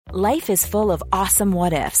Life is full of awesome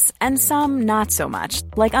what-ifs, and some not so much,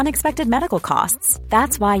 like unexpected medical costs.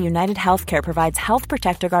 That's why United Healthcare provides Health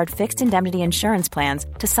Protector Guard fixed indemnity insurance plans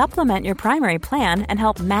to supplement your primary plan and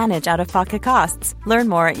help manage out-of-pocket costs. Learn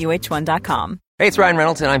more at uh1.com. Hey, it's Ryan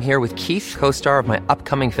Reynolds, and I'm here with Keith, co-star of my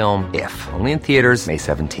upcoming film, If, only in theaters May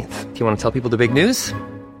 17th. Do you want to tell people the big news?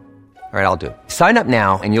 All right, I'll do it. Sign up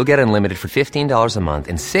now and you'll get unlimited for $15 a month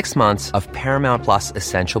and 6 months of Paramount Plus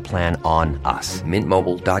Essential Plan on us.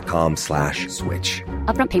 MintMobile.com/switch.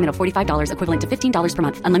 Upfront payment of $45 equivalent to $15 per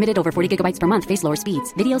month. Unlimited over 40 gigabytes per month. Face lower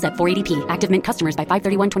speeds. Videos at 480p. Active Mint customers by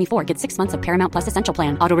 531.24 get 6 months of Paramount Plus Essential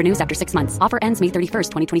Plan. Auto renews after 6 months. Offer ends May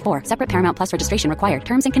 31st, 2024. Separate Paramount Plus registration required.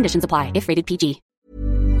 Terms and conditions apply if rated PG.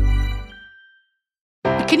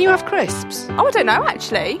 Can you have crisps? Oh, I don't know,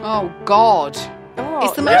 actually. Oh, God. Oh,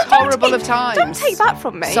 It's the most horrible of times. Don't take that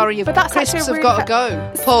from me. Sorry, but that's crisps actually have got to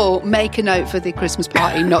go. Paul, make a note for the Christmas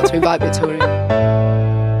party not to invite Victoria.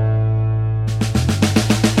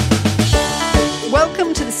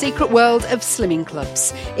 Welcome to the secret world of slimming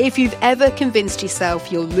clubs. If you've ever convinced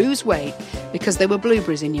yourself you'll lose weight because there were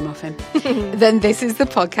blueberries in your muffin, then this is the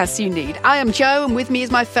podcast you need. I am Jo, and with me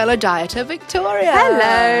is my fellow dieter, Victoria.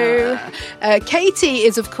 Hello. Katie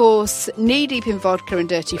is, of course, knee-deep in vodka and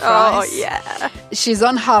dirty fries. Oh, yeah. She's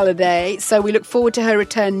on holiday, so we look forward to her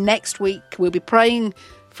return next week. We'll be praying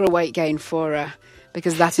for a weight gain for her,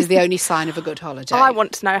 because that is the only sign of a good holiday. I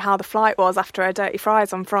want to know how the flight was after her dirty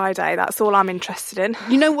fries on Friday. That's all I'm interested in.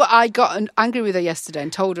 You know what? I got angry with her yesterday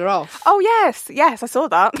and told her off. Oh, yes, I saw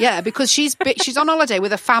that. Yeah, because she's on holiday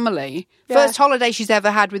with her family. Yeah. First holiday she's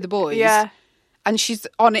ever had with the boys. Yeah. And she's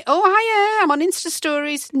on it. Oh, hiya, I'm on Insta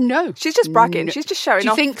stories. No. She's just bragging. She's just showing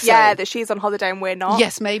off. Do you think so? Yeah, that she's on holiday and we're not.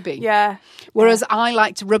 Yes, maybe. Yeah. Whereas I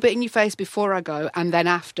like to rub it in your face before I go and then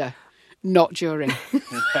after. Not during.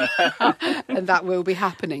 And that will be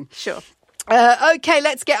happening. Sure. Okay,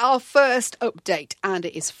 let's get our first update. And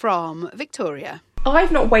it is from Victoria.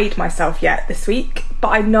 I've not weighed myself yet this week, but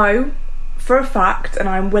I know for a fact, and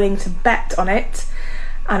I'm willing to bet on it,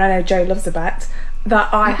 and I know Jo loves a bet,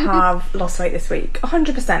 that I have lost weight this week.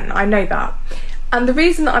 100%, I know that. And the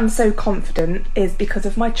reason that I'm so confident is because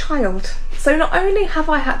of my child. So not only have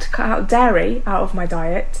I had to cut out dairy out of my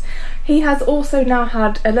diet, he has also now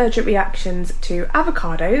had allergic reactions to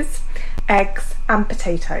avocados, eggs and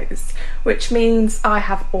potatoes, which means I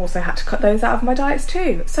have also had to cut those out of my diets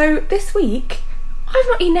too. So this week, I've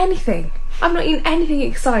not eaten anything. I've not eaten anything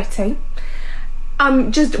exciting.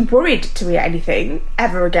 I'm just worried to eat anything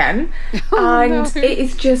ever again, and it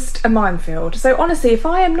is just a minefield. So honestly, if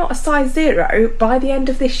I am not a size 0 by the end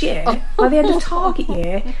of this year, by the end of target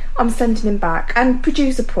year, I'm sending him back. And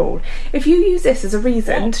producer Paul, if you use this as a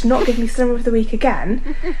reason to not give me Slimmer of the Week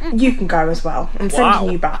again, you can go as well. I'm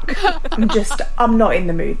sending you back. I'm not in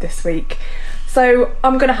the mood this week. So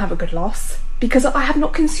I'm going to have a good loss, because I have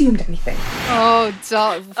not consumed anything. Oh,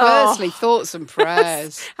 firstly, thoughts and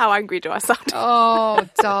prayers. How angry do I sound? Oh,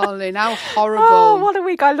 darling, how horrible. Oh, what a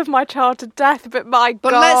week. I love my child to death, but my God.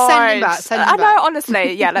 But let's send him back. I know,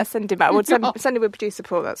 honestly. Yeah, let's send him back. We'll send him with producer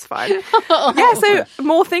Paul, that's fine. Yeah, so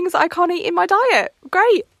more things I can't eat in my diet.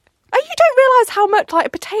 Great. Oh, you don't realise how much, like, a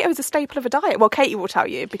potato is a staple of a diet. Well, Katie will tell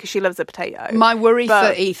you, because she loves a potato. My worry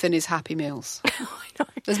for Ethan is Happy Meals. I know.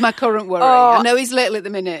 That's my current worry. I know he's little at the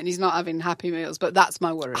minute and he's not having Happy Meals, but that's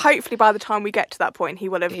my worry. Hopefully by the time we get to that point, he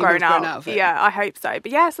will have grown out of it. Yeah, I hope so. But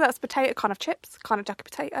yeah, so that's potato, kind of chips, kind of jacket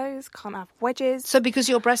potatoes, can't have wedges. So because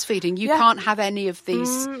you're breastfeeding, you can't have any of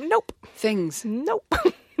these things? Nope.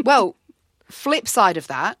 Well, flip side of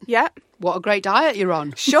that. Yeah. What a great diet you're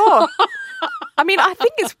on. Sure. I mean, I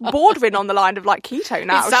think it's bordering on the line of like keto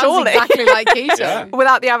now, it sounds surely. exactly like keto.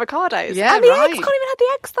 Without the avocados. Yeah, and the right. eggs, can't even have the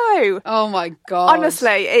eggs though. Oh my God.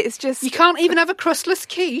 Honestly, it's just... You can't even have a crustless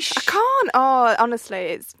quiche. I can't. Oh, honestly,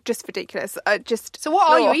 it's just ridiculous. So what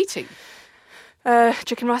are you eating?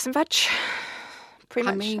 Chicken, rice and veg. Pretty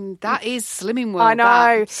much. I mean, that is Slimming World. I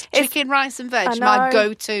know. Chicken, rice and veg, my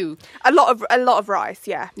go-to. A lot of rice,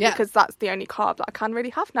 yeah. Because that's the only carb that I can really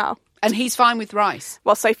have now. And he's fine with rice.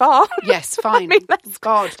 Well, so far. Yes, fine. I mean, let's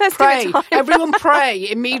pray. Everyone pray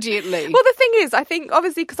immediately. Well, the thing is, I think,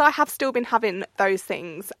 obviously, because I have still been having those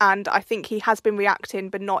things, and I think he has been reacting,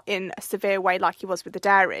 but not in a severe way like he was with the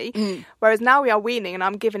dairy. Whereas now we are weaning, and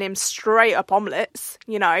I'm giving him straight up omelettes,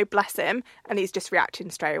 bless him, and he's just reacting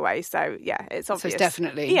straight away. So, yeah, it's obvious. So it's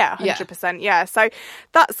definitely. Yeah, 100%. Yeah. So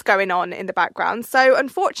that's going on in the background. So,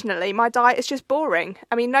 unfortunately, my diet is just boring.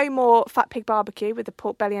 I mean, no more fat pig barbecue with the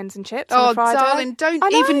pork belly ends and chips on Oh, a Friday. darling, don't I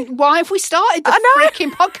know. even... Why have we started the I know.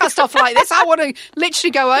 freaking podcast off like this? I want to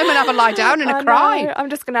literally go home and have a lie down and I a cry. know. I'm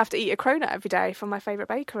just going to have to eat a cronut every day from my favourite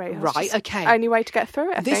bakery. That's Right, just okay. the only way to get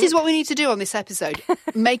through it, I This think. is what we need to do on this episode.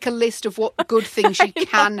 Make a list of what good things you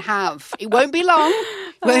can have. It won't be long.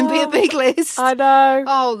 It won't be a big list. I know.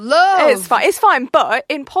 Oh, love. It's fine. It's fine. But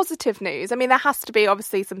in positive news, I mean, there has to be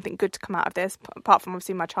obviously something good to come out of this, apart from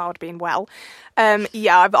obviously my child being well.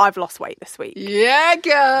 I've lost weight this week. Yeah,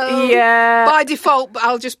 girl. Yeah. By default, but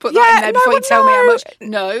I'll just put that in there before you tell me how much.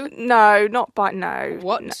 No. No, not by no.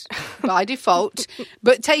 What? No. By default.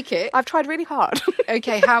 But take it. I've tried really hard.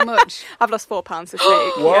 Okay, how much? I've lost 4 pounds this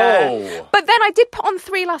week. Whoa. Yeah. But then I did put on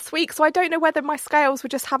 3 last week, so I don't know whether my scales were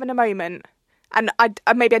just having a moment. And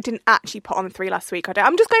maybe I didn't actually put on 3 last week.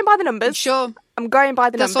 I'm just going by the numbers. Sure. I'm going by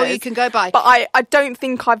the That's numbers. all you can go by. But I don't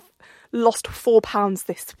think I've lost 4 pounds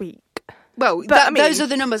this week. Well, But, I mean, those are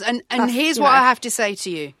the numbers. And here's what I have to say to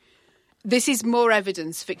you. This is more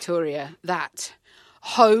evidence, Victoria, that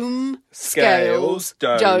home scales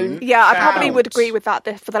don't Yeah, I probably count. would agree with that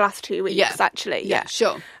for the last 2 weeks, Yeah. actually. Yeah,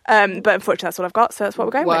 sure. But unfortunately, that's all I've got, so that's what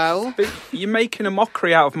we're going with. Well, But you're making a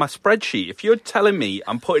mockery out of my spreadsheet. If you're telling me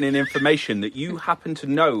I'm putting in information that you happen to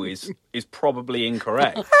know is probably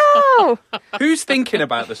incorrect, Oh, who's thinking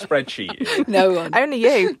about the spreadsheet? no one. only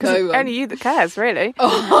you. 'Cause No one. only you that cares, really.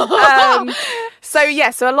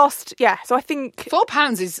 So I lost, so I think,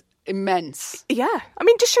 £4 is immense. yeah. I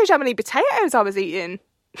mean, just shows you how many potatoes I was eating.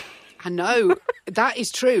 I know. That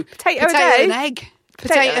is true. Potato a day? and egg.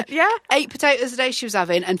 Potato, yeah. 8 potatoes a day she was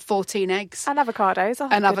having and 14 eggs. And avocados.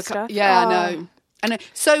 And avocado. avocado. Yeah, I know.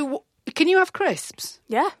 So, can you have crisps?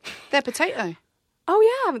 Yeah. They're potato. Oh,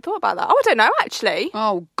 yeah, I haven't thought about that. Oh, I don't know, actually.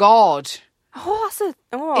 Oh, God. Oh,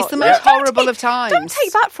 It's the most horrible of times. Don't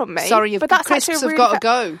take that from me. Sorry, but that's crisps actually have really got to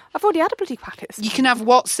go. I've already had a bloody packet. You can have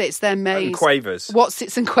Watsits, they're maize. And Quavers.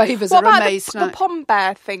 Watsits and Quavers What are a about maize the snack. Pom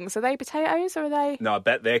Bear things? Are they potatoes or are they? No, I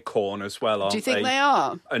bet they're corn as well, aren't Do you think they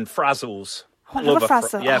are? And Frazzles. I love a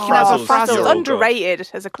Frazzle. Yeah, Oh, Frazzles. Frazzles. You're all good. Underrated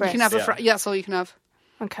as a You crisp. can have that's all you can have.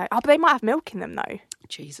 Okay. Oh, but they might have milk in them though.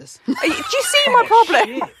 Jesus. Do you see my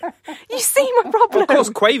problem? You see my problem? Of course,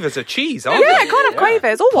 Quavers are cheese, aren't Yeah, they? can't have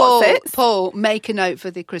Quavers or what's it? Paul, make a note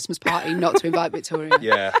for the Christmas party not to invite Victoria.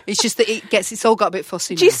 Yeah. It's just that it's all got a bit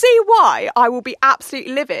fussy Do you now. see why I will be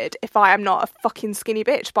absolutely livid if I am not a fucking skinny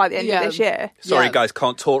bitch by the end Yeah. of this year? Sorry, Yeah. guys,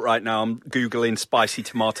 can't talk right now. I'm Googling spicy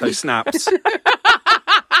tomato snaps.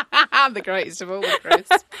 I'm the greatest of all, Chris.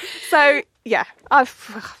 So yeah,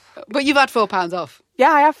 But you've had £4 off.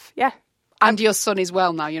 I have, yeah. And your son is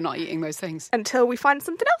well now. You're not eating those things. Until we find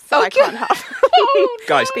something else that Okay. I can't have.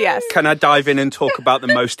 Guys, But yes. can I dive in and talk about the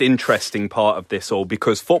most interesting part of this all?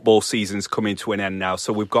 Because football season's coming to an end now,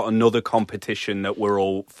 so we've got another competition that we're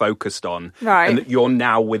all focused on. Right. And that you're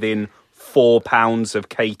now within £4 of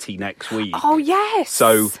Katie next week. Oh yes.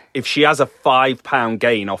 So if she has a £5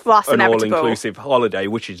 gain off Well, that's an inevitable. all-inclusive holiday,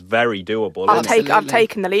 which is very doable, I've isn't it?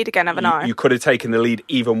 taken the lead again, haven't I? You could have taken the lead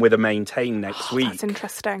even with a maintain next week. That's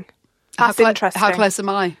interesting. How That's clo- interesting. How close am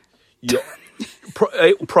I? Yeah.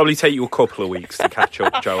 It'll probably take you a couple of weeks to catch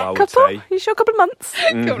up, Joe, I would Couple? say. You sure? A couple of months.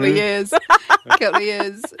 Couple of years. Couple of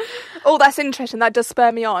years. Oh, that's interesting. That does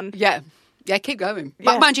spur me on. Yeah. Yeah, keep going. Yeah.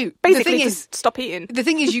 But mind you, Basically, the thing just stop eating.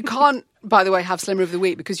 you can't, by the way, have Slimmer of the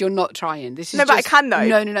Week because you're not trying. This is No, but I just- can, though.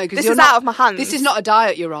 No, because This you're is not, out of my hands. This is not a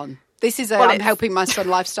diet you're on. This is Well, I'm it's- helping my son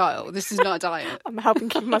lifestyle. This is not a diet. I'm helping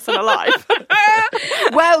keep my son alive.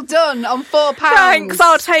 Well done on £4. Thanks,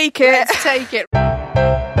 I'll take it. Let's take it.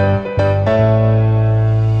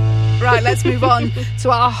 Right, let's move on to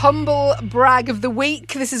our humble brag of the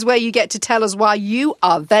week. This is where you get to tell us why you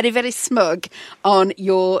are very, very smug on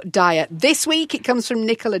your diet. This week, it comes from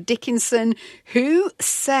Nicola Dickinson, who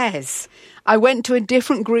says, I went to a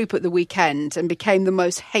different group at the weekend and became the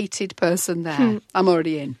most hated person there. I'm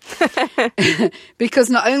already in. Because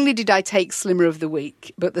not only did I take Slimmer of the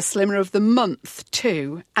Week, but the Slimmer of the Month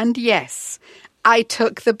too. And yes, I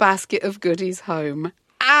took the basket of goodies home.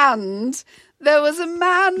 And there was a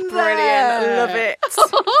man there. Brilliant. Love it.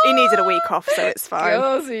 He needed a week off, so it's Of fine.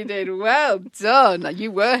 course he did. Well done.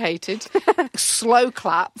 You were hated. Slow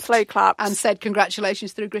clap. Slow claps. And said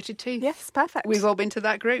congratulations through gritted teeth. Yes, perfect. We've all been to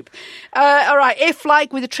that group. All right. If,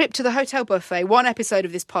 like with a trip to the hotel buffet, one episode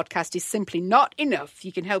of this podcast is simply not enough,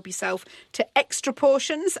 you can help yourself to extra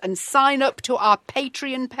portions and sign up to our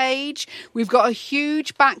Patreon page. We've got a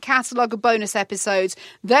huge back catalogue of bonus episodes.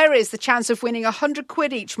 There is the chance of winning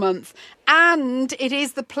 £100 each month. And it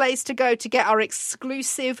is the place to go to get our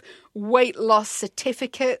exclusive weight loss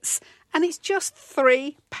certificates. And it's just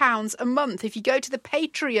 £3 a month. If you go to the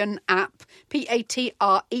Patreon app,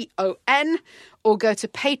 Patreon, or go to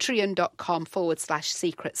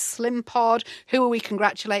patreon.com/Secret Slim Pod. Who are we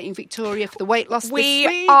congratulating, Victoria, for the weight loss this week?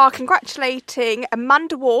 We are congratulating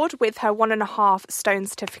Amanda Ward with her 1.5 stone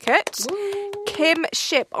certificate. Woo. Kim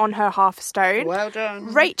Ship on her 0.5 stone. Well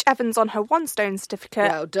done. Rach Evans on her 1 stone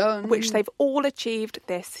certificate. Well done. Which they've all achieved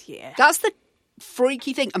this year. That's the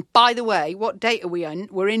freaky thing. And by the way, what date are we on?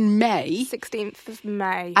 We're in May. 16th of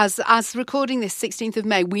May. As recording this, 16th of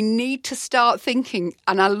May, we need to start thinking,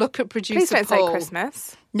 and I look at producer Please don't Paul. say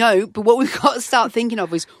Christmas. No, but what we've got to start thinking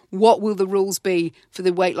of is what will the rules be for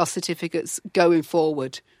the weight loss certificates going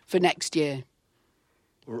forward for next year?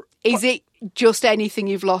 Is it just anything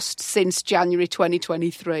you've lost since January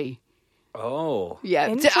 2023? Oh.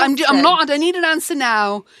 Yeah. I don't need an answer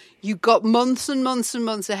now. You've got months and months and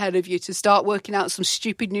months ahead of you to start working out some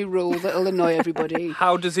stupid new rule that'll annoy everybody.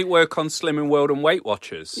 How does it work on Slimming World and Weight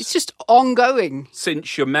Watchers? It's just ongoing.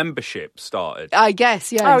 Since your membership started? I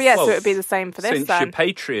guess, yes. Oh, yes, so it would be the same for this since then. Your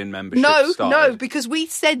Patreon membership started? No, because we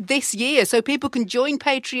said this year, so people can join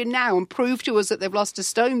Patreon now and prove to us that they've lost a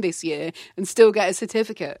stone this year and still get a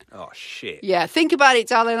certificate. Oh, shit. Yeah, think about it,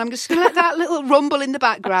 darling. I'm just going to let that little rumble in the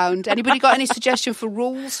background. Anybody got any suggestion for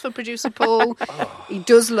rules for producer Paul? He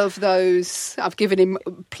does love those. I've given him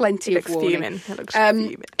plenty of warning. He looks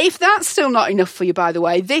fuming. If that's still not enough for you, by the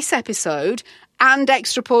way, this episode and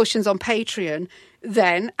extra portions on Patreon,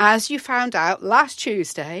 then, as you found out last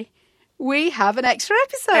Tuesday, we have an extra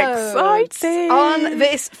episode. Exciting. On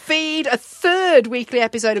this feed, a third weekly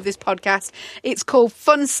episode of this podcast. It's called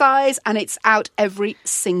Fun Size, and it's out every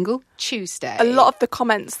single Tuesday. A lot of the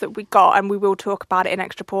comments that we got, and we will talk about it in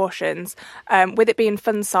extra portions, with it being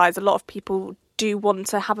fun size, a lot of people do want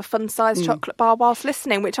to have a fun size chocolate bar whilst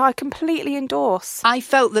listening, which I completely endorse. I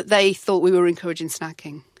felt that they thought we were encouraging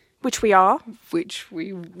snacking. Which we are. Which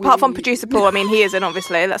we Apart from producer Paul, I mean, he isn't,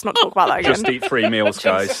 obviously. Let's not talk about that again. Just eat 3 meals,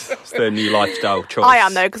 guys. It's their new lifestyle choice. I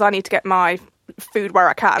am, though, because I need to get my food where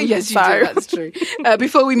I can. Yes, you do. That's true.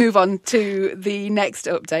 Before we move on to the next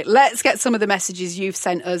update, let's get some of the messages you've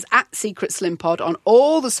sent us at Secret Slim Pod on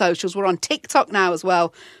all the socials. We're on TikTok now as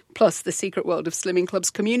well, plus the Secret World of Slimming Club's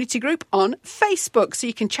community group on Facebook, so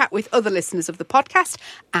you can chat with other listeners of the podcast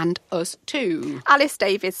and us too. Alice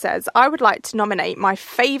Davis says, I would like to nominate my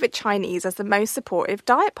favourite Chinese as the most supportive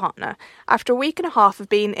diet partner. After a week and a half of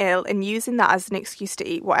being ill and using that as an excuse to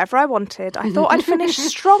eat whatever I wanted, I thought I'd finish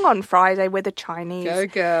strong on Friday with a Chinese. Go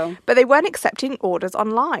girl. But they weren't accepting orders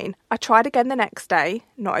online. I tried again the next day,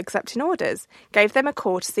 not accepting orders. Gave them a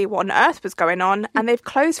call to see what on earth was going on, and they've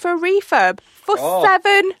closed for a refurb for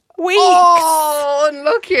 7 weeks. Oh,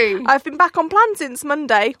 unlucky. I've been back on plan since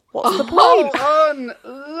Monday. What's the point? Oh,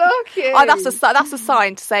 unlucky. Oh, that's a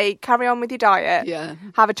sign to say carry on with your diet. Yeah.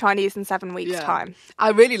 Have a Chinese in 7 weeks' time. I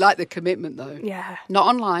really like the commitment though. Yeah. Not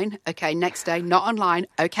online. Okay, next day. Not online.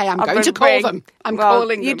 Okay, I'm going to call them. I'm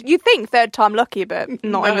calling them. You'd think third time lucky, but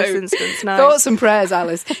not in this instance, no. Thoughts and prayers,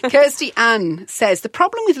 Alice. Kirsty Ann says, the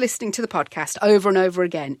problem with listening to the podcast over and over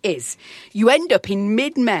again is you end up in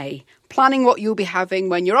mid-May planning what you'll be having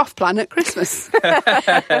when you're off plan at Christmas.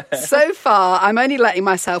 So far, I'm only letting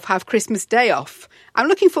myself have Christmas Day off. I'm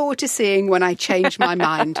looking forward to seeing when I change my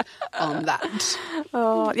mind on that.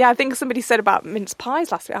 Oh, yeah, I think somebody said about mince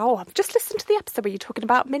pies last week. Oh, I've just listened to the episode where you're talking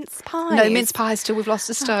about mince pies. No mince pies till we've lost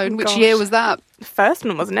a stone. Which gosh. year was that? The first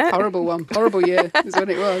one, wasn't it? Horrible one. Horrible year is when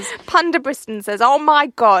it was. Panda Briston says, oh my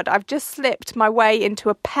God, I've just slipped my way into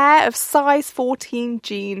a pair of size 14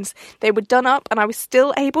 jeans. They were done up and I was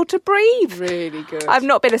still able to breathe. Really good. I've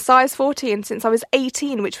not been a size 14 since I was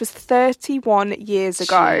 18, which was 31 years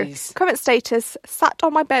ago. Jeez. Current status, sat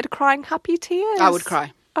on my bed crying happy tears. I would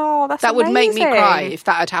cry. Oh, that's That amazing. would make me cry if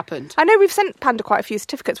that had happened. I know we've sent Panda quite a few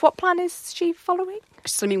certificates. What plan is she following?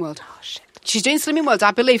 Slimming World. Oh, shit. She's doing Slimming World,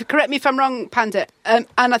 I believe. Correct me if I'm wrong, Panda. And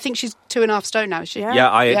I think she's 2.5 stone now, is she? Yeah.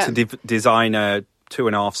 Yeah, I had to design a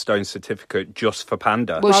 2.5 stone certificate just for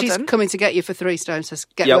Panda. Well, Well she's done. coming to get you for 3 stones, so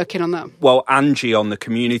get Yep. working on that. Well, Angie on the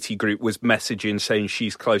community group was messaging saying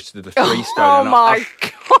she's close to the 3 stone. Oh, and my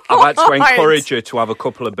God. I've had to encourage her to have a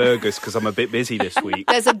couple of burgers because I'm a bit busy this week.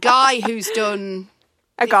 There's a guy who's done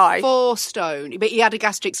A guy. 4 stone, but he had a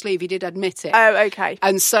gastric sleeve. He did admit it. Oh, okay.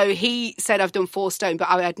 And so he said, I've done 4 stone, but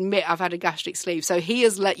I admit I've had a gastric sleeve. So he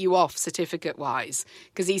has let you off certificate-wise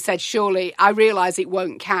because he said, surely, I realise it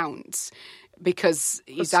won't count because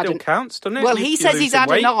he's It had still counts, doesn't it? Well, If he you're says he's losing had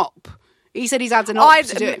weight. an op. He said he's had an op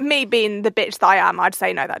to do it. Me being the bitch that I am, I'd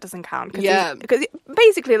say no, that doesn't count. Yeah. Because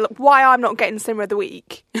basically, look, why I'm not getting Simmer of the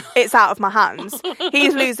Week, it's out of my hands.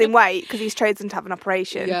 He's losing weight because he's chosen to have an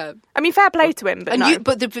operation. Yeah. I mean, fair play to him, but And no.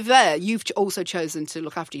 but to be fair, you've also chosen to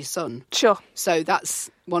look after your son. Sure. So that's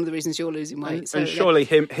one of the reasons you're losing weight. And surely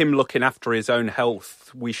him looking after his own health,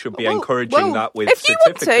 we should be encouraging that with if you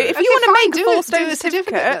want to make a 4-stone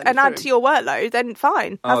certificate and add to your workload, then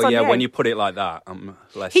fine. That's on you. When you put it like that, I'm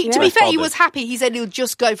less. To be fair, he was happy. He said he'll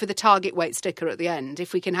just go for the target weight sticker at the end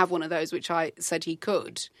if we can have one of those, which I said he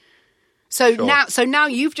could. So now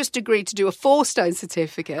you've just agreed to do a 4-stone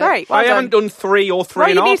certificate. Great. I haven't done 3 or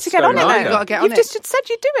 3 and a half. You need to get on it then. You've got to get on You've just said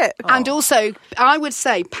you'd do it. And also, I would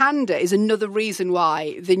say Panda is another reason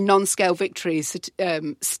why the non-scale victories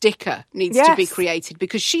sticker needs to be created,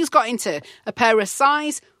 because she's got into a pair of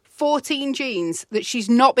size 14 jeans that she's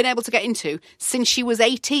not been able to get into since she was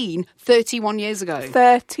 18, 31 years ago.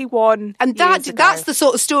 31 And that's the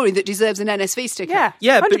sort of story that deserves an NSV sticker.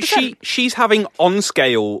 Yeah, but she's having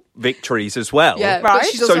on-scale victories as well. Yeah, right.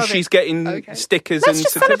 She's getting stickers and certificates. Let's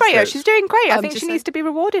just celebrate her. She's doing great. I think she needs to be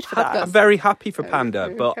rewarded for that. I'm very happy for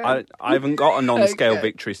Panda, but I haven't got a non-scale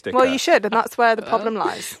victory sticker. Well, you should, and that's where the problem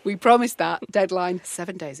lies. We promised that deadline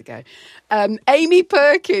 7 days ago. Amy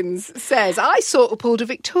Perkins says, I sort of pulled a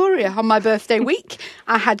Victoria on my birthday week.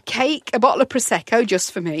 I had cake, a bottle of Prosecco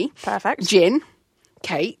just for me. Perfect. Gin,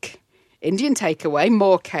 cake, Indian takeaway,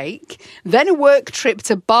 more cake. Then a work trip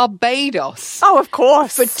to Barbados. Oh, of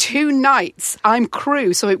course. For 2 nights. I'm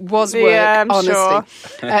crew, so it was work, I'm honestly.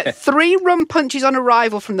 Sure. 3 rum punches on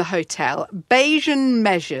arrival from the hotel. Bayesian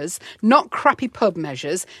measures, not crappy pub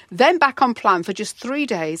measures. Then back on plan for just 3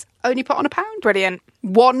 days. Only put on £1. Brilliant.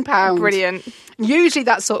 £1. Brilliant. Usually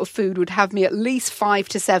that sort of food would have me at least £5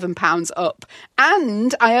 to £7 up.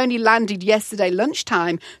 And I only landed yesterday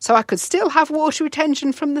lunchtime, so I could still have water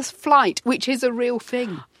retention from this flight, which is a real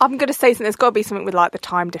thing. I'm going to say something. There's got to be something with like the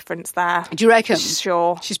time difference there. Do you reckon?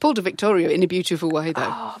 Sure. She's pulled a Victoria in a beautiful way, though.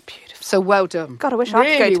 Oh, beautiful. So well done. God, I wish I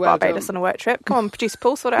could go to Barbados on a work trip. Come on, producer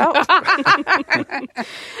Paul, sort it out.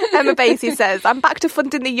 Emma Basie says, I'm back to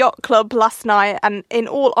funding the yacht club last night, and in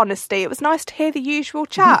all honesty, it was nice to hear the usual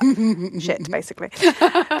chat. Shit, basically.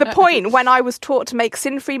 The point when I was taught to make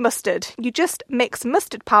sin-free mustard, you just mix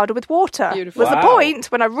mustard powder with water. Beautiful. Was the point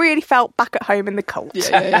when I really felt back at home in the cult.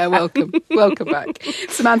 Yeah, welcome. Welcome back.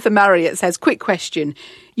 Samantha Marriott says, quick question.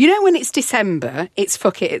 You know when it's December, it's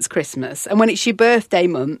fuck it, it's Christmas. And when it's your birthday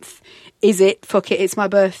month, is it fuck it, it's my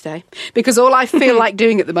birthday? Because all I feel like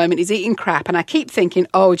doing at the moment is eating crap. And I keep thinking,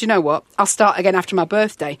 oh, do you know what? I'll start again after my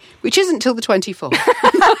birthday, which isn't till the 24th.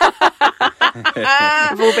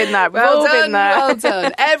 We've all been there. Well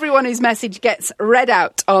done. Everyone whose message gets read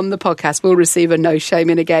out on the podcast will receive a No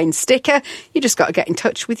Shaming Again sticker. You just got to get in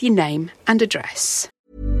touch with your name and address.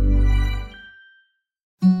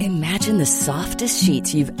 Imagine the softest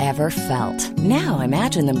sheets you've ever felt. Now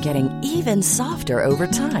imagine them getting even softer over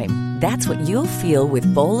time. That's what you'll feel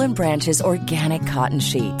with Boll & Branch's organic cotton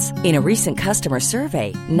sheets. In a recent customer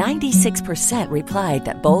survey, 96% replied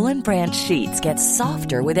that Boll & Branch sheets get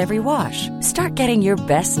softer with every wash. Start getting your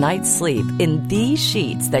best night's sleep in these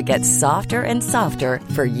sheets that get softer and softer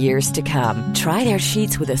for years to come. Try their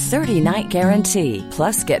sheets with a 30-night guarantee.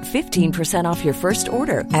 Plus, get 15% off your first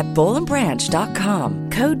order at bollandbranch.com.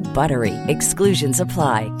 Code BUTTERY. Exclusions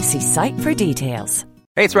apply. See site for details.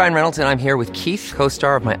 Hey, it's Ryan Reynolds, and I'm here with Keith,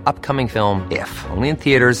 co-star of my upcoming film, If, only in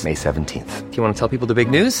theaters May 17th. Do you want to tell people the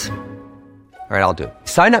big news? All right, I'll do it.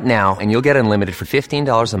 Sign up now and you'll get unlimited for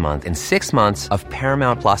 $15 a month and 6 months of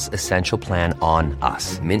Paramount Plus Essential Plan on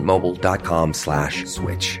us.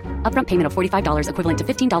 MintMobile.com/switch. Upfront payment of $45 equivalent to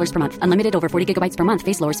 $15 per month. Unlimited over 40 gigabytes per month.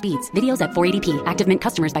 Face lower speeds. Videos at 480p. Active Mint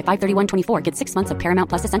customers by 531.24 get 6 months of Paramount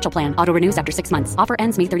Plus Essential Plan. Auto renews after 6 months. Offer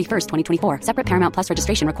ends May 31st, 2024. Separate Paramount Plus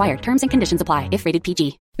registration required. Terms and conditions apply if rated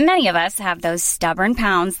PG. Many of us have those stubborn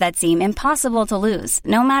pounds that seem impossible to lose,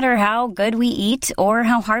 no matter how good we eat or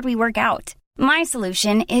how hard we work out. My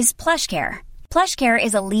solution is PlushCare. PlushCare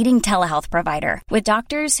is a leading telehealth provider with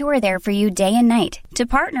doctors who are there for you day and night to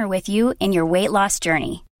partner with you in your weight loss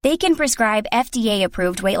journey. They can prescribe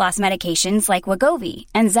FDA-approved weight loss medications like Wegovy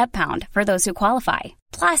and Zepbound for those who qualify.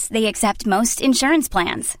 Plus, they accept most insurance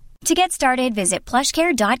plans. To get started, visit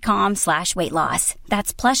plushcare.com/weightloss.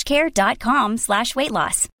 That's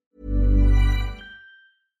plushcare.com/weightloss.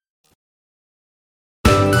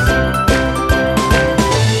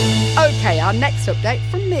 Okay, our next update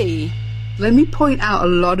from me. Let me point out a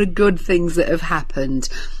lot of good things that have happened.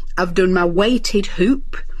 I've done my weighted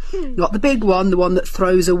hoop. Not the big one, the one that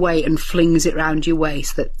throws a weight and flings it round your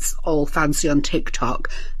waist that's all fancy on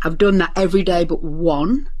TikTok. I've done that every day but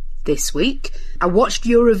one this week. I watched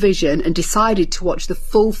Eurovision and decided to watch the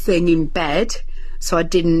full thing in bed so I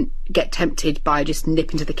didn't get tempted by just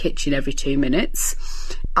nipping to the kitchen every 2 minutes.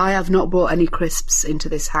 I have not brought any crisps into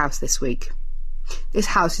this house this week. This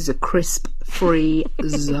house is a crisp-free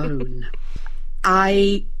zone.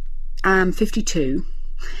 I am 52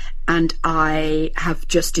 and I have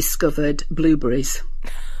just discovered blueberries.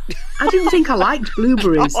 I didn't think I liked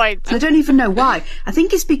blueberries. I don't even know why. I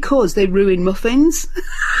think it's because they ruin muffins.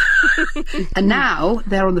 And now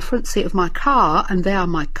they're on the front seat of my car, and they are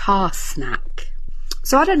my car snack.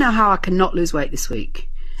 So I don't know how I can not lose weight this week.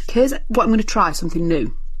 Here's what I'm going to try, something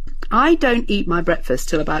new. I don't eat my breakfast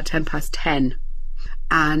till about 10:10.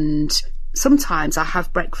 And sometimes I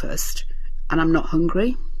have breakfast and I'm not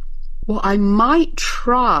hungry. What I might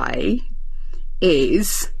try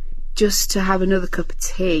is just to have another cup of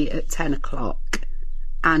tea at 10 o'clock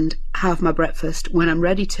and have my breakfast when I'm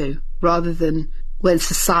ready to, rather than when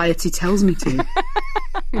society tells me to,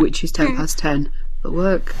 which is 10:10 at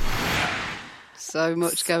work. So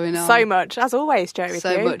much going on. So much, as always, Joe.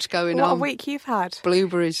 So much going on. What a week you've had.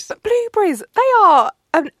 Blueberries. But blueberries, they are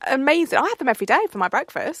amazing. I have them every day for my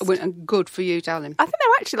breakfast. Good for you, darling. I think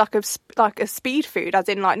they're actually like a speed food, as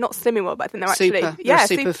in like not Slimming World, but I think they're super.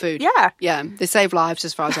 actually Super food. Yeah, they save lives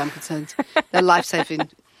as far as I'm concerned. They're life-saving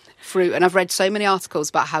fruit, and I've read so many articles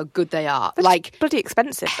about how good they are. They're like bloody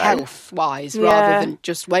expensive, health-wise, rather than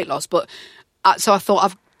just weight loss. But so I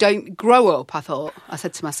thought, don't grow up. I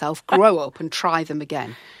said to myself, grow up and try them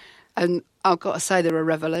again. And I've got to say, they're a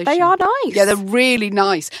revelation. They are nice. Yeah, they're really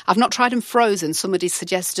nice. I've not tried them frozen. Somebody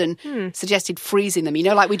suggested freezing them. You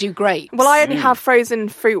know, like we do grapes. Well, I only have frozen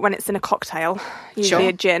fruit when it's in a cocktail, usually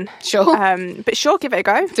a gin. Sure. But sure, give it a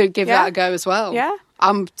go. Do give that a go as well. Yeah.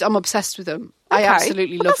 I'm obsessed with them. Okay. I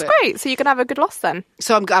absolutely love it. That's great. So you can have a good loss then.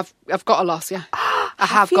 So I've got a loss, yeah. I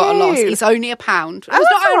have got a loss. It's only £1. Oh,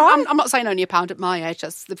 that's all right. I'm not saying only £1 at my age.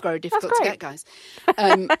 That's very difficult to get, guys.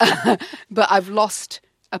 But I've lost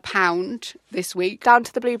 £1 this week. Down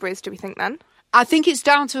to the blueberries, do we think then? I think it's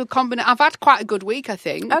down to a combination. I've had quite a good week, I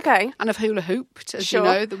think. Okay. And I've hula hooped, as you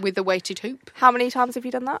know, with the weighted hoop. How many times have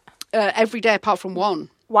you done that? Every day apart from one.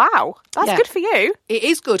 Wow. That's good for you. It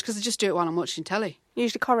is good because I just do it while I'm watching telly.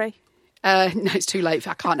 Usually curry. No, it's too late.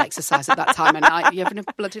 I can't exercise at that time of night. You're having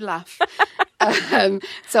a bloody laugh.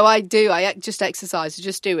 So I do. I just exercise. I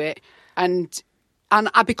just do it. And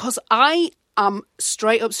because I am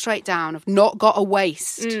straight up, straight down. I've not got a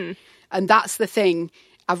waist. And that's the thing.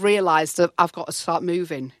 I've realised that I've got to start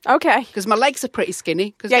moving. Okay. Because my legs are pretty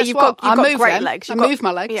skinny. Yeah, you've got great legs. I move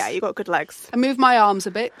my legs. Yeah, you've got good legs. I move my arms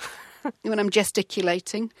a bit when I'm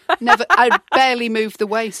gesticulating. I barely move the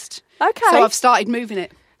waist. Okay. So I've started moving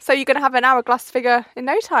it. So you're going to have an hourglass figure in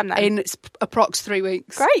no time then? In approx 3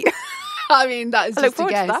 weeks. Great. I mean, that is just a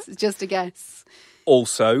guess. It's just a guess.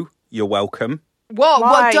 Also, you're welcome. What?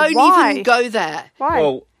 Why? Don't even go there. Why?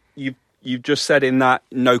 Well, you've just said in that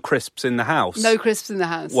no crisps in the house. No crisps in the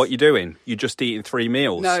house. What you doing? You're just eating 3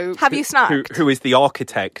 meals. No. Have you snacked? Who is the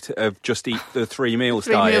architect of just eat the 3 meals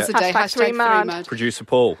 3 diet? meals a day. Hashtag 3 mad. Producer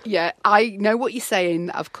Paul. Yeah, I know what you're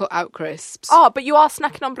saying. I've cut out crisps. Oh, but you are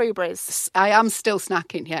snacking on blueberries. I am still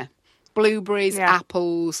snacking, yeah. Blueberries,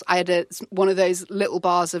 apples. I had one of those little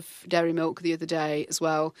bars of dairy milk the other day as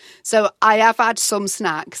well. So I have had some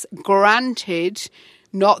snacks. Granted,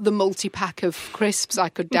 not the multi-pack of crisps I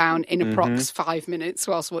could down in approx 5 minutes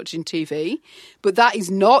whilst watching TV. But that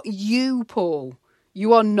is not you, Paul.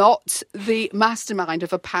 You are not the mastermind of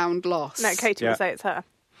 £1 loss. No, Katie will say it's her.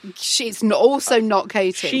 She's also not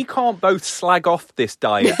Katie. She can't both slag off this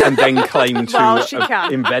diet and then claim to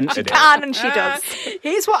have invented it. She can and she does.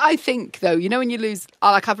 Here's what I think, though. You know, when you lose,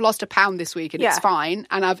 I've lost £1 this week and it's fine,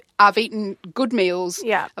 and I've eaten good meals.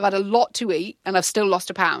 Yeah. I've had a lot to eat, and I've still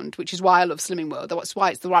lost £1, which is why I love Slimming World. That's why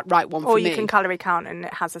it's the right one for me. Or you can calorie count and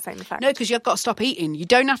it has the same effect. No, because you've got to stop eating. You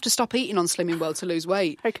don't have to stop eating on Slimming World to lose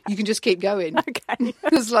weight. Okay. You can just keep going. Okay.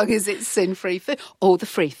 As long as it's sin-free food. All the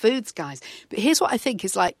free foods, guys. But here's what I think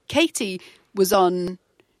is like, Katie was on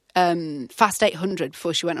Fast 800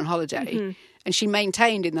 before she went on holiday, and she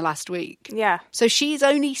maintained in the last week. Yeah. So she's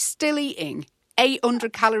only still eating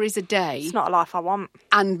 800 calories a day. It's not a life I want.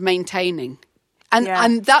 And maintaining.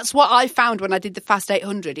 And that's what I found when I did the Fast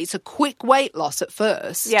 800. It's a quick weight loss at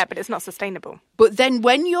first. Yeah, but it's not sustainable. But then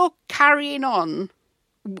when you're carrying on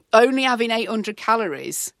only having 800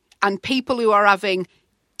 calories and people who are having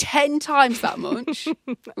 10 times that much,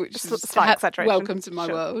 which is slight exaggeration. Welcome to my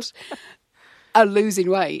world, are losing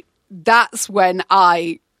weight, that's when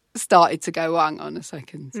I started to go, hang on a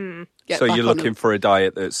second. get So back you're on looking for a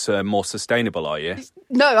diet that's more sustainable, are you?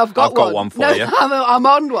 No, I've got one for you. I'm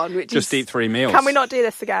on one, which Just is... eat 3 meals. Can we not do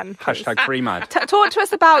this again? Hashtag free mad. Talk to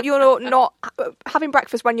us about you're not having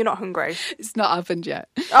breakfast when you're not hungry. It's not happened yet.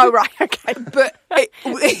 Oh, right, okay. But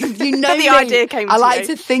you know the idea came to I like you.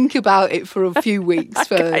 to think about it for a few weeks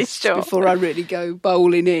Okay, first sure. before I really go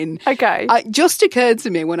bowling in. Okay. It just occurred to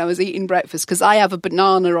me when I was eating breakfast, because I have a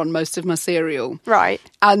banana on most of my cereal. Right.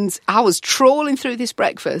 And I was trawling through this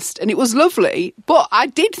breakfast and it was lovely, but I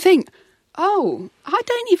did think, oh, I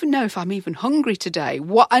don't even know if I'm even hungry today.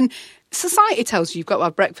 What? And society tells you you've got to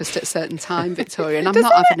have breakfast at a certain time, Victoria, and I'm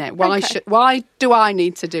not having it. Why do I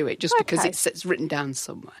need to do it just because it's written down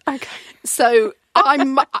somewhere? Okay. So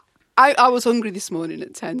I was hungry this morning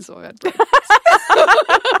at 10, so I had breakfast.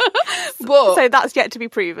 But So that's yet to be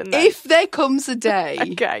proven then. if there comes a day,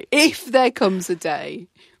 Okay. if there comes a day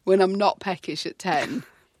when I'm not peckish at 10,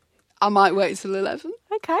 I might wait till 11.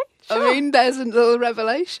 Okay, sure. I mean, there's a little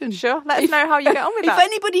revelation. Sure, let us know how you get on with If that.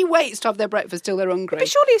 anybody waits to have their breakfast till they're hungry, But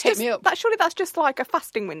surely hit me up. surely that's just like a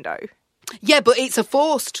fasting window. Yeah, but it's a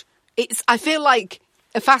forced. I feel like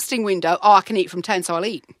a fasting window. Oh, I can eat from 10, so I'll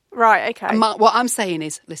eat. Right, okay. And what I'm saying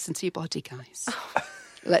is, listen to your body, guys.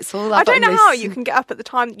 Let's all have I don't a know how listen. you can get up at the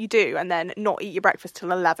time that you do and then not eat your breakfast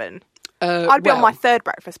till 11. Well, I'd be on my third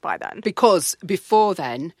breakfast by then. Because before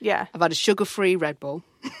then, Yeah. I've had a sugar-free Red Bull,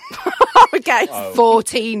 Okay.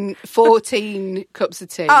 14 cups of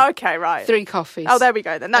tea, Oh, okay, right. 3 coffees. Oh, there we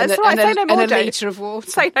go then. That's and right. Say no more, and a Jane. litre of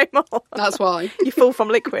water. Say no more. That's why. You're full from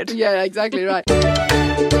liquid. Yeah, exactly right.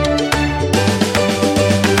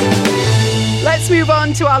 Let's move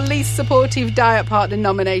on to our least supportive diet partner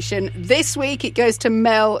nomination. This week it goes to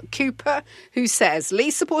Mel Cooper, who says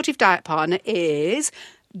least supportive diet partner is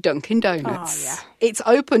Dunkin' Donuts. Oh, yeah. It's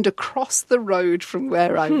opened across the road from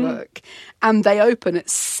where I work, and they open at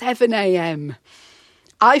 7 a.m.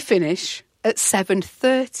 I finish at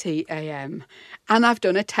 7:30 a.m. and I've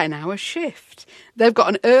done a 10-hour shift. They've got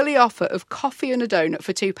an early offer of coffee and a donut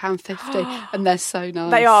for £2.50 and they're so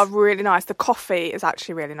nice. They are really nice. The coffee is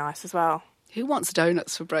actually really nice as well. Who wants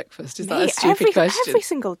donuts for breakfast? Is that Me, a stupid question? Every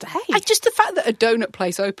single day. Just the fact that a donut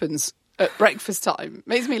place opens at breakfast time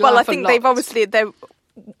makes me laugh. Well, I a think lot.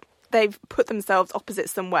 they've put themselves opposite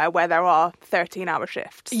somewhere where there are 13-hour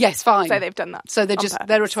shifts. Yes, fine. So they've done that. So they're on just purpose.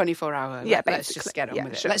 they're a 24-hour. Yeah, Let's basically. just get on Yeah,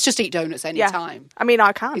 with it. sure. Let's just eat donuts any Yeah. time. I mean,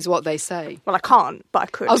 I can. Is what they say. Well, I can't, but I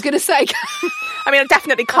could. I was going to say. I mean, I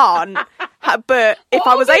definitely can't. But if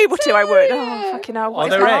I was able to, I would. Oh, fucking hell! Are What is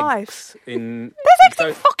there my eggs life? in? There's eggs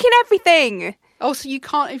in fucking everything. Oh, so you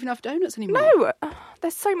can't even have donuts anymore? No,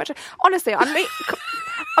 there's so much. Honestly, I'm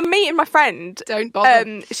meeting my friend. Don't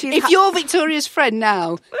bother. She's If you're Victoria's friend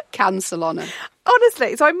now, cancel on her.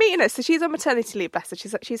 Honestly, so I'm meeting her. So she's on maternity leave, bless her.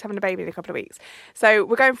 She's having a baby in a couple of weeks. So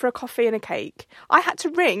we're going for a coffee and a cake. I had to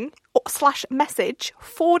ring / message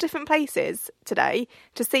 4 different places today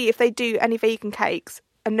to see if they do any vegan cakes,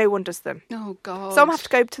 and no one does them. Oh God. So I'm going to have to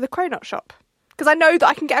go to the cronut shop because I know that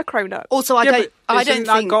I can get a cronut. Also, I don't Isn't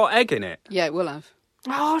that think. got egg in it? Yeah, it will have.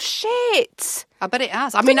 Oh shit! I bet it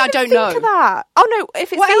has. I mean, I don't Didn't even know. think of that. Oh no,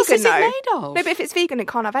 if it's What vegan, else is it no. made of? No, but if it's vegan, it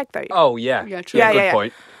can't have egg though. Oh yeah, Yeah, true. Yeah, Good yeah.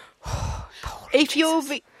 point. If you're,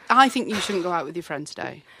 I think you shouldn't go out with your friend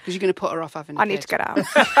today because you're going to put her off having. I need to get out.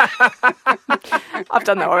 I've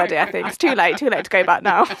done that already, I think. It's too late to go back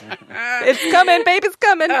now. It's coming, baby's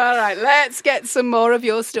coming. All right, let's get some more of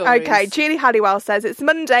your stories. Okay, Julie Halliwell says, it's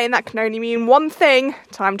Monday and that can only mean one thing.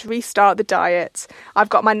 Time to restart the diet. I've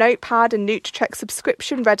got my notepad and Nutricheck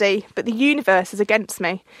subscription ready, but the universe is against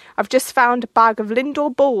me. I've just found a bag of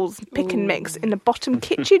Lindor balls pick and mix in the bottom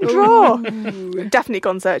kitchen drawer. Definitely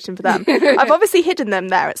gone searching for them. I've obviously hidden them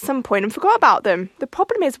there at some point and forgot about them. The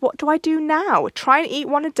problem is, what do I do now? Try and eat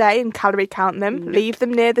one a day and calorie count them, leave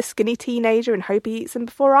them near the skinny teenager and hope he eats them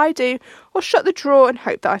before I do, or shut the drawer and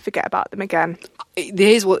hope that I forget about them again.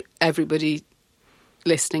 Here's what everybody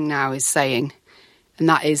listening now is saying, and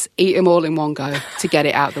that is eat them all in one go to get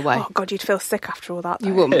it out of the way. Oh God, you'd feel sick after all that though.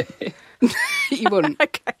 You wouldn't. You wouldn't.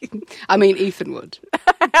 Okay. I mean, Ethan would.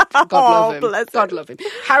 God love him. bless him. God love him.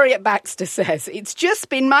 Harriet Baxter says, it's just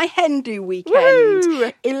been my hen do weekend.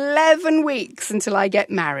 Woo! 11 weeks until I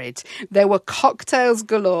get married. There were cocktails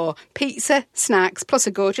galore, pizza, snacks, plus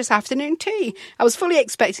a gorgeous afternoon tea. I was fully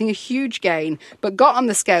expecting a huge gain, but got on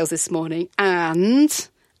the scales this morning and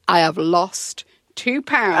I have lost 2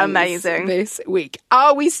 pounds Amazing. this week.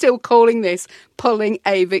 Are we still calling this pulling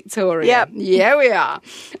a Victoria? Yep. Yeah, we are.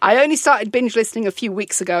 I only started binge listening a few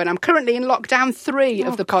weeks ago and I'm currently in lockdown 3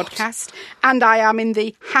 of the podcast and I am in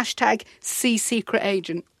the hashtag See Secret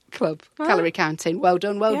Agent Club calorie counting. Well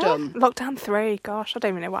done, well done. Lockdown 3, gosh, I don't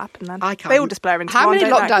even know what happened then. I can't. They all just blur into How one, many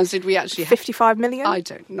don't lockdowns did we actually have? 55 million? I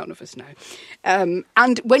don't. None of us know.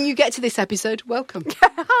 And when you get to this episode, welcome.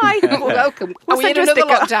 Hi. Welcome. We'll Are we send in you a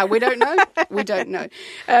another sticker. lockdown? We don't know. We don't know.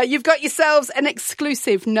 You've got yourselves an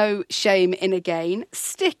exclusive No Shame in Again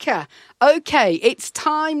sticker. Okay, it's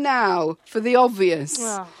time now for the obvious.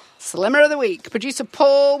 Oh. Slimmer of the Week. Producer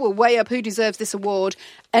Paul will weigh up who deserves this award,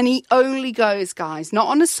 and he only goes, guys, not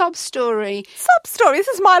on a sob story. Sob story, this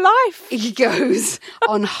is my life. He goes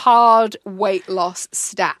on hard weight loss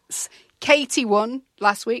stats. Katie won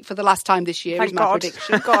last week for the last time this year, is my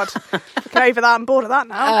prediction. Thank God. Looking over that, I'm bored of that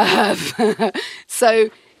now.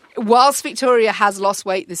 So, whilst Victoria has lost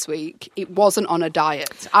weight this week, it wasn't on a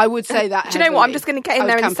diet. I would say that. Do you know what? I'm just going to get in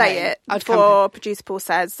there and say it before producer Paul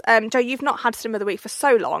says, Joe, you've not had Slim of the Week for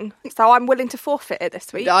so long, so I'm willing to forfeit it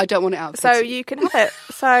this week. I don't want it out. So you can have it.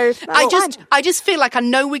 So I just feel like I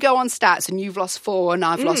know we go on stats and you've lost 4 and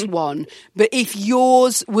I've lost 1, but if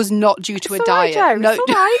yours was not due to a diet, Joe, no, it's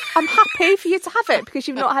all right. I'm happy for you to have it because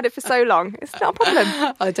you've not had it for so long. It's not a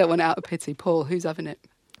problem. I don't want it out of pity. Paul, who's having it?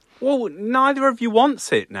 Well, neither of you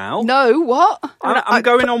wants it now. No, what? I'm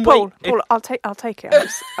going on Paul, weight. Paul, I'll take it.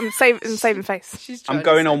 I'm saving face. I'm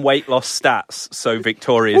going on weight loss stats, so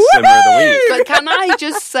Victoria's Slimmer of the Week. But can I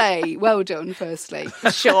just say, well done, firstly.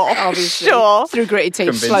 Sure. Obviously. Sure. Through gritty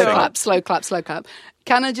teeth. Convincing. Slow clap.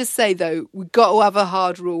 Can I just say, though, we've got to have a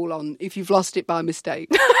hard rule on if you've lost it by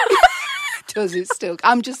mistake. Does it still?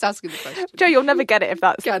 I'm just asking the question. Joe, you'll never get it if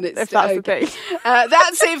that's the thing.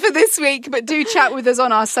 That's it for this week, but do chat with us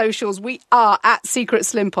on our socials. We are at Secret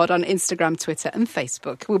Slim Pod on Instagram, Twitter and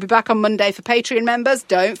Facebook. We'll be back on Monday for Patreon members.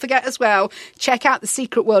 Don't forget as well, check out the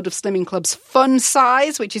Secret World of Slimming Club's Fun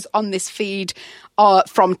Size, which is on this feed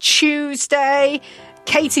from Tuesday.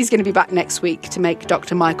 Katie's going to be back next week to make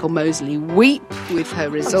Dr. Michael Mosley weep with her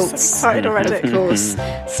results. I'm so excited already. Of course.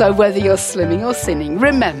 So whether you're slimming or sinning,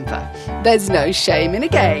 remember, there's no shame in a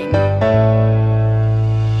gain.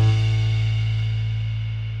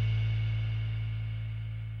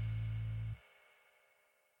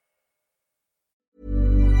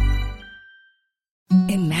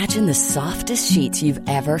 Imagine the softest sheets you've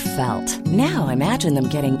ever felt. Now imagine them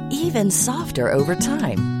getting even softer over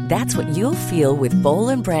time. That's what you'll feel with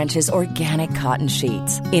Boll & Branch's organic cotton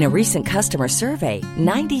sheets. In a recent customer survey,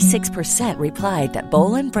 96% replied that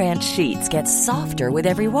Boll & Branch sheets get softer with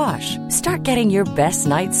every wash. Start getting your best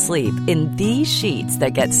night's sleep in these sheets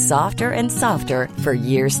that get softer and softer for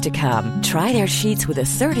years to come. Try their sheets with a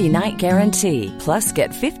 30-night guarantee. Plus, get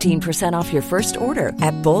 15% off your first order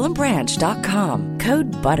at bollandbranch.com.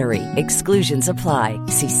 Code BUTTERY. Exclusions apply.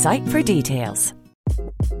 See site for details.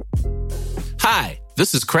 Hi,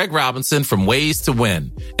 this is Craig Robinson from Ways to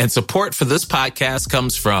Win, and support for this podcast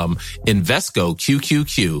comes from Invesco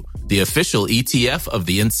QQQ, the official ETF of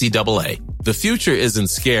the NCAA. The future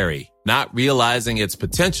isn't scary. Not realizing its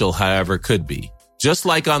potential, however, could be. Just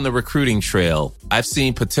like on the recruiting trail, I've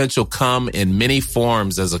seen potential come in many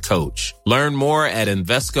forms as a coach. Learn more at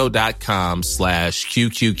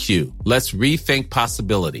Invesco.com/QQQ. Let's rethink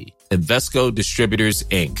possibility. Invesco Distributors,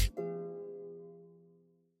 Inc.